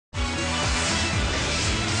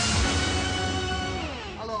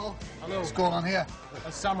What's going on here?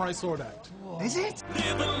 A samurai sword act. Whoa. Is it?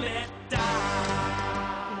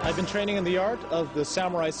 I've been training in the art of the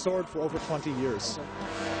samurai sword for over 20 years.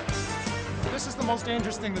 This is the most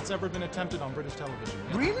dangerous thing that's ever been attempted on British television.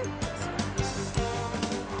 Really? It's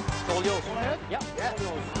all yours. Go ahead. Yeah, it's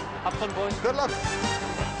all yours. Have fun, boys. Good luck.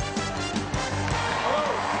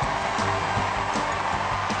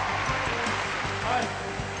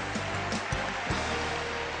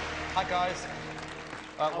 Hi guys,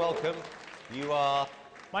 welcome. You are?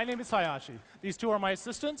 My name is Hayashi. These two are my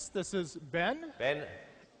assistants. This is Ben. Ben.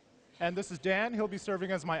 And this is Dan. He'll be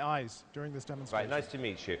serving as my eyes during this demonstration. Right, nice to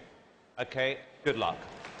meet you. Okay, good luck.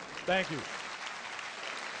 Thank you.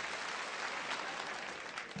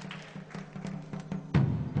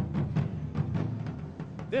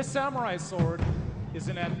 This samurai sword is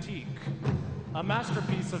an antique, a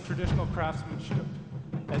masterpiece of traditional craftsmanship.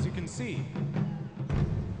 As you can see,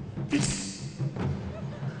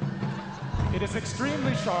 it is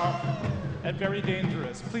extremely sharp and very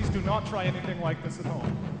dangerous. Please do not try anything like this at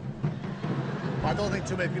home. I don't think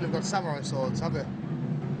too many people have got samurai swords, have they?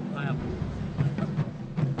 I have.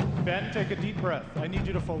 Ben, take a deep breath. I need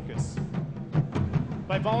you to focus.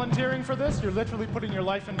 By volunteering for this, you're literally putting your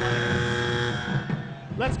life in danger.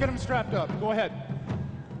 Let's get him strapped up. Go ahead.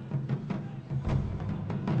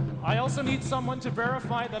 I also need someone to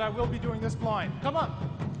verify that I will be doing this blind. Come on.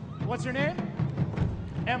 What's your name?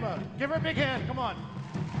 Emma. Give her a big hand. Come on.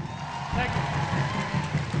 Thank you.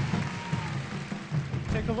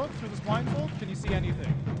 Take a look through this blindfold. Can you see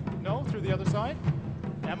anything? No? Through the other side?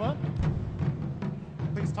 Emma?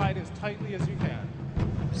 Please tie it as tightly as you can.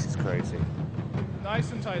 This is crazy.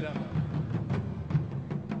 Nice and tight, Emma.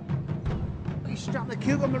 He strapped a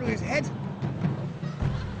cucumber to his head.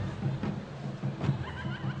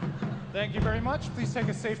 Thank you very much. Please take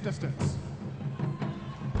a safe distance.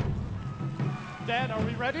 Dan, are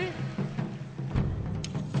we ready?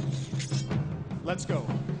 Let's go.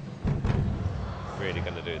 Really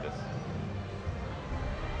going to do this.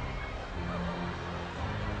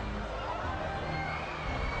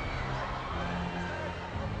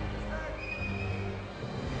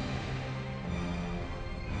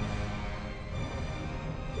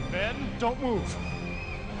 Ben, don't move.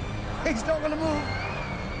 He's not going to move.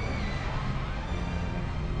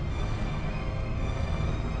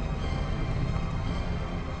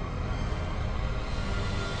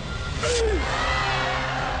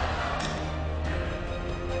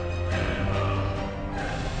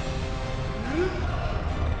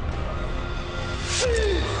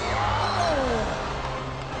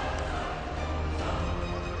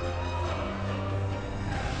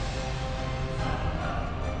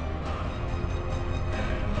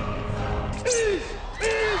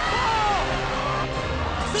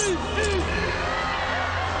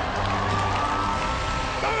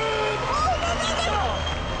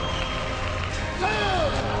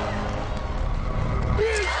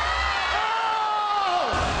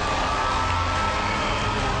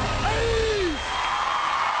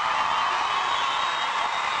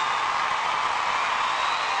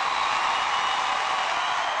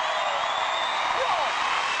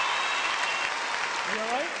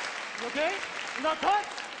 Okay? You're not cut?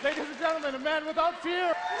 Ladies and gentlemen, a man without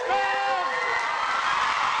fear. Ben!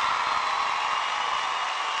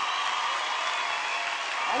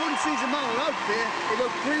 I wouldn't say he's a man without fear. He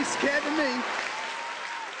looked pretty scared to me.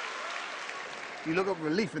 You look up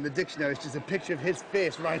relief in the dictionary, it's just a picture of his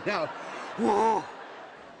face right now. Whoa!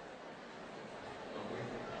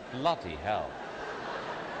 Bloody hell.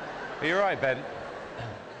 Are you all right, Ben?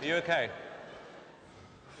 Are you okay?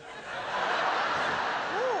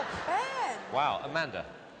 Oh, Ben! Wow, Amanda.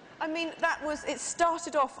 I mean, it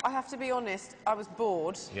started off, I have to be honest, I was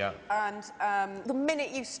bored. Yeah. And the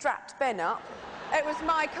minute you strapped Ben up, it was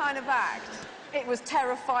my kind of act. It was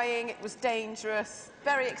terrifying, it was dangerous,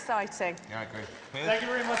 very exciting. Yeah, I agree. Thank you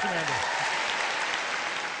very much, Amanda.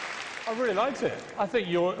 I really liked it. I think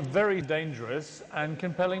you're very dangerous and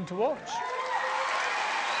compelling to watch.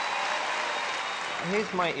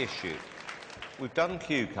 Here's my issue. We've done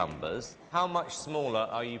cucumbers. How much smaller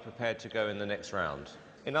are you prepared to go in the next round?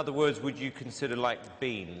 In other words, would you consider, like,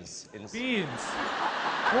 beans? Beans?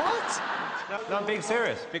 What? No, I'm being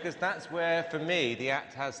serious, because that's where, for me, the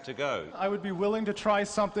act has to go. I would be willing to try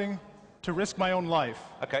something to risk my own life.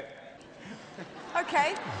 Okay.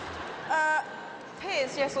 Okay.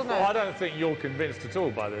 Piers, yes or no? Well, I don't think you're convinced at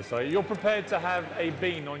all by this, are you? You're prepared to have a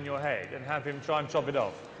bean on your head and have him try and chop it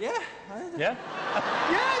off? Yeah. Yeah?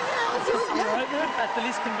 That's the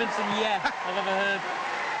least convincing yeah I've ever heard.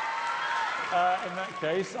 In that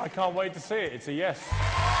case, I can't wait to see it. It's a yes.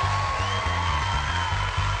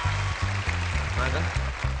 Amanda?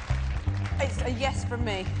 It's a yes from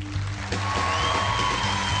me.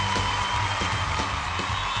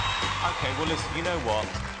 OK, well, listen, you know what?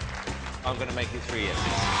 I'm going to make it 3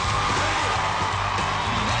 yeses.